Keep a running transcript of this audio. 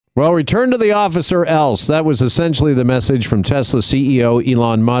Well, return to the office or else. That was essentially the message from Tesla CEO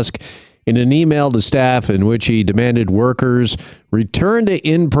Elon Musk in an email to staff in which he demanded workers return to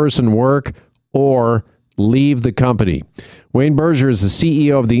in-person work or leave the company. Wayne Berger is the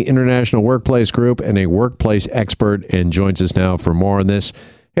CEO of the International Workplace Group and a workplace expert and joins us now for more on this.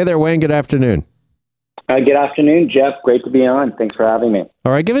 Hey there, Wayne. Good afternoon. Good afternoon, Jeff. Great to be on. Thanks for having me.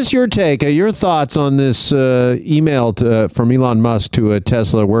 All right, give us your take, your thoughts on this email from Elon Musk to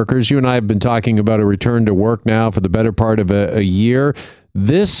Tesla workers. You and I have been talking about a return to work now for the better part of a year.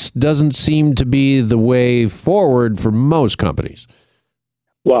 This doesn't seem to be the way forward for most companies.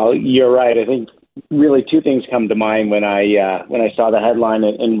 Well, you're right. I think really two things come to mind when I saw the headline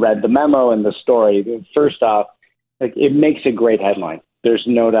and read the memo and the story. First off, it makes a great headline. There's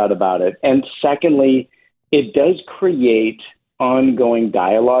no doubt about it. And secondly, it does create ongoing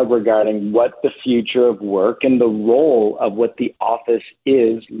dialogue regarding what the future of work and the role of what the office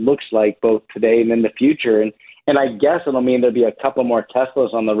looks like both today and in the future. And I guess it'll mean there'll be a couple more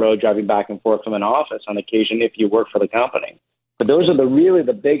Teslas on the road driving back and forth from an office on occasion if you work for the company. But those are really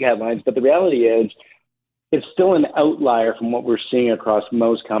the big headlines. But the reality is it's still an outlier from what we're seeing across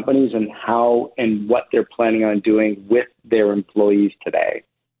most companies and how and what they're planning on doing with their employees today.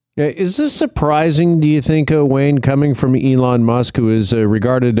 Is this surprising, do you think, Wayne, coming from Elon Musk, who is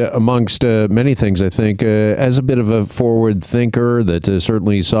regarded amongst many things, I think, as a bit of a forward thinker that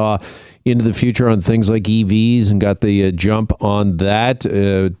certainly saw into the future on things like EVs and got the jump on that?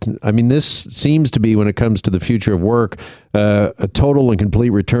 I mean, this seems to be, when it comes to the future of work, a total and complete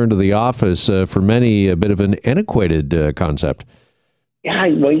return to the office, for many, a bit of an antiquated concept. Yeah,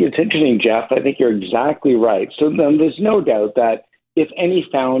 well, it's interesting, Jeff. I think you're exactly right. So there's no doubt that if any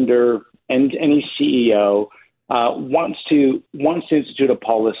founder and any CEO wants to institute a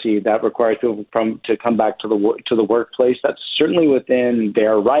policy that requires people to come back to the workplace, that's certainly within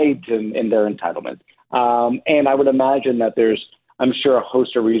their right and their entitlement. And I would imagine that I'm sure, a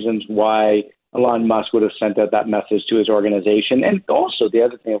host of reasons why Elon Musk would have sent out that message to his organization. And also, the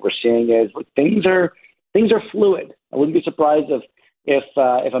other thing that we're seeing is things are fluid. I wouldn't be surprised if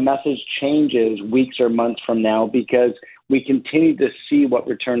a message changes weeks or months from now, because we continue to see what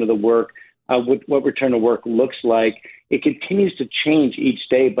return to work looks like. It continues to change each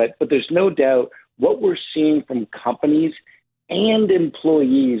day, but there's no doubt what we're seeing from companies and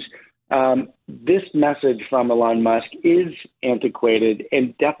employees. This message from Elon Musk is antiquated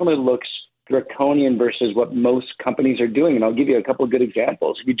and definitely looks draconian versus what most companies are doing. And I'll give you a couple of good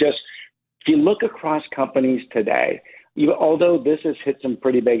examples. If you look across companies today, although this has hit some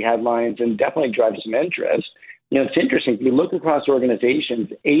pretty big headlines and definitely drives some interest, it's interesting. If you look across organizations,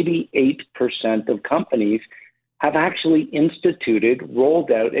 88% of companies have actually instituted,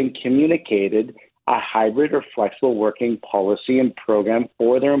 rolled out, and communicated a hybrid or flexible working policy and program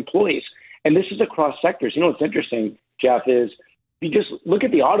for their employees. And this is across sectors. What's interesting, Jeff, is you just look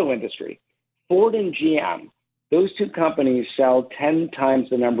at the auto industry. Ford and GM, those two companies sell 10 times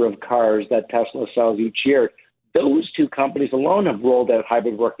the number of cars that Tesla sells each year. Those two companies alone have rolled out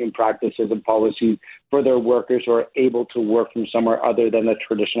hybrid working practices and policies for their workers who are able to work from somewhere other than the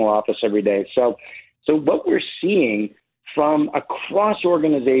traditional office every day. So what we're seeing from across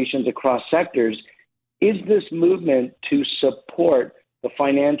organizations, across sectors, is this movement to support the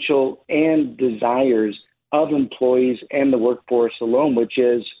financial and desires of employees and the workforce alone, which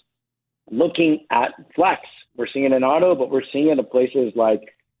is looking at flex. We're seeing it in auto, but we're seeing it in places like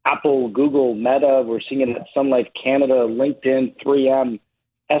Apple, Google, Meta. We're seeing it at Sun Life Canada, LinkedIn, 3M,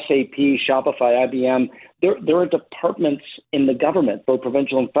 SAP, Shopify, IBM. There are departments in the government, both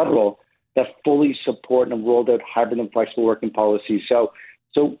provincial and federal, that fully support and have rolled out hybrid and flexible working policies. So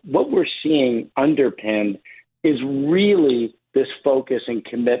what we're seeing underpinned is really this focus and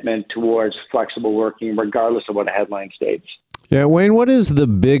commitment towards flexible working, regardless of what a headline states. Yeah, Wayne, what is the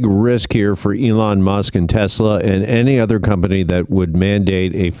big risk here for Elon Musk and Tesla and any other company that would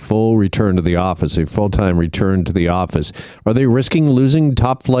mandate a full return to the office, a full-time return to the office? Are they risking losing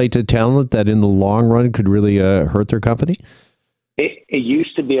top-flight talent that in the long run could really hurt their company? It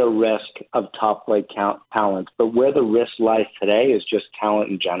used to be a risk of top-flight talent, but where the risk lies today is just talent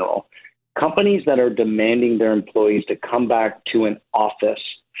in general. Companies that are demanding their employees to come back to an office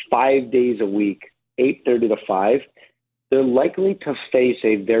 5 days a week, 8:30 to 5, they're likely to face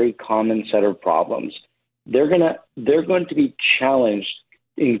a very common set of problems. They're going to be challenged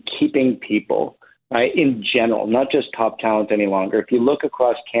in keeping people, right, in general, not just top talent any longer. If you look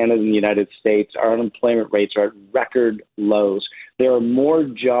across Canada and the United States, our unemployment rates are at record lows. There are more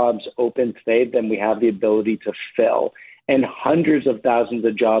jobs open today than we have the ability to fill. And hundreds of thousands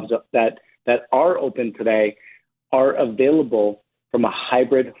of jobs that are open today are available from a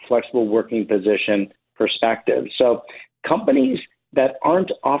hybrid flexible working position perspective. So companies that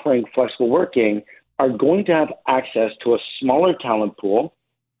aren't offering flexible working are going to have access to a smaller talent pool,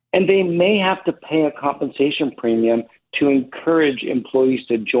 and they may have to pay a compensation premium to encourage employees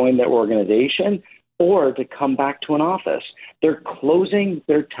to join their organization or to come back to an office. They're closing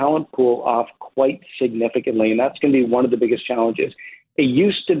their talent pool off quite significantly, and that's going to be one of the biggest challenges. It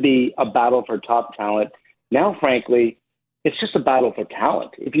used to be a battle for top talent. Now, frankly, it's just a battle for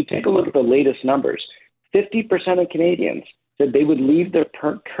talent. If you take a look at the latest numbers, 50% of Canadians said they would leave their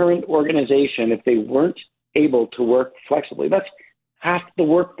current organization if they weren't able to work flexibly. That's half the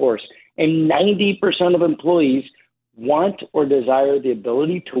workforce. And 90% of employees want or desire the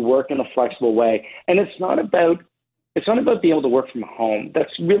ability to work in a flexible way. And it's not about being able to work from home.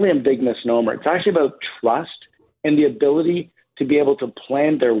 That's really a big misnomer. It's actually about trust and the ability to be able to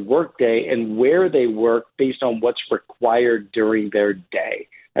plan their workday and where they work based on what's required during their day.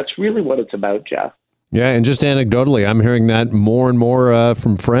 That's really what it's about, Jeff. Yeah, and just anecdotally, I'm hearing that more and more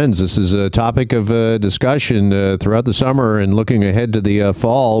from friends. This is a topic of discussion throughout the summer, and looking ahead to the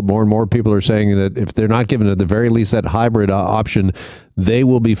fall, more and more people are saying that if they're not given at the very least that hybrid option, they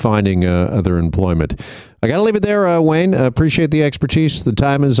will be finding other employment. I got to leave it there, Wayne. Appreciate the expertise, the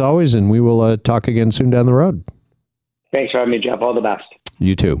time as always, and we will talk again soon down the road. Thanks for having me, Jeff. All the best.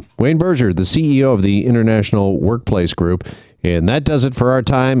 You too. Wayne Berger, the CEO of the International Workplace Group. And that does it for our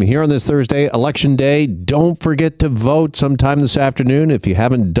time here on this Thursday, Election Day. Don't forget to vote sometime this afternoon if you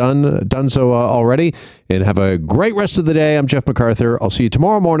haven't done so already. And have a great rest of the day. I'm Jeff MacArthur. I'll see you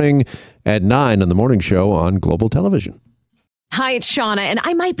tomorrow morning at 9 on the morning show on Global Television. Hi, it's Shauna, and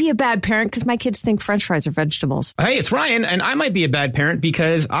I might be a bad parent because my kids think French fries are vegetables. Hey, it's Ryan, and I might be a bad parent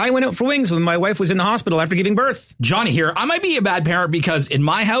because I went out for wings when my wife was in the hospital after giving birth. Johnny here. I might be a bad parent because in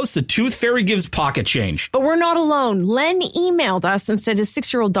my house, the tooth fairy gives pocket change. But we're not alone. Len emailed us and said his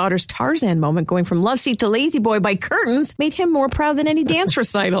 6-year-old daughter's Tarzan moment going from love seat to lazy boy by curtains made him more proud than any dance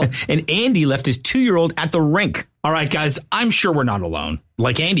recital. And Andy left his 2-year-old at the rink. All right, guys, I'm sure we're not alone.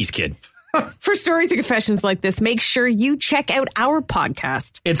 Like Andy's kid. For stories and confessions like this, make sure you check out our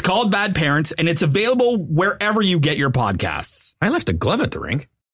podcast. It's called Bad Parents, and it's available wherever you get your podcasts. I left a glove at the rink.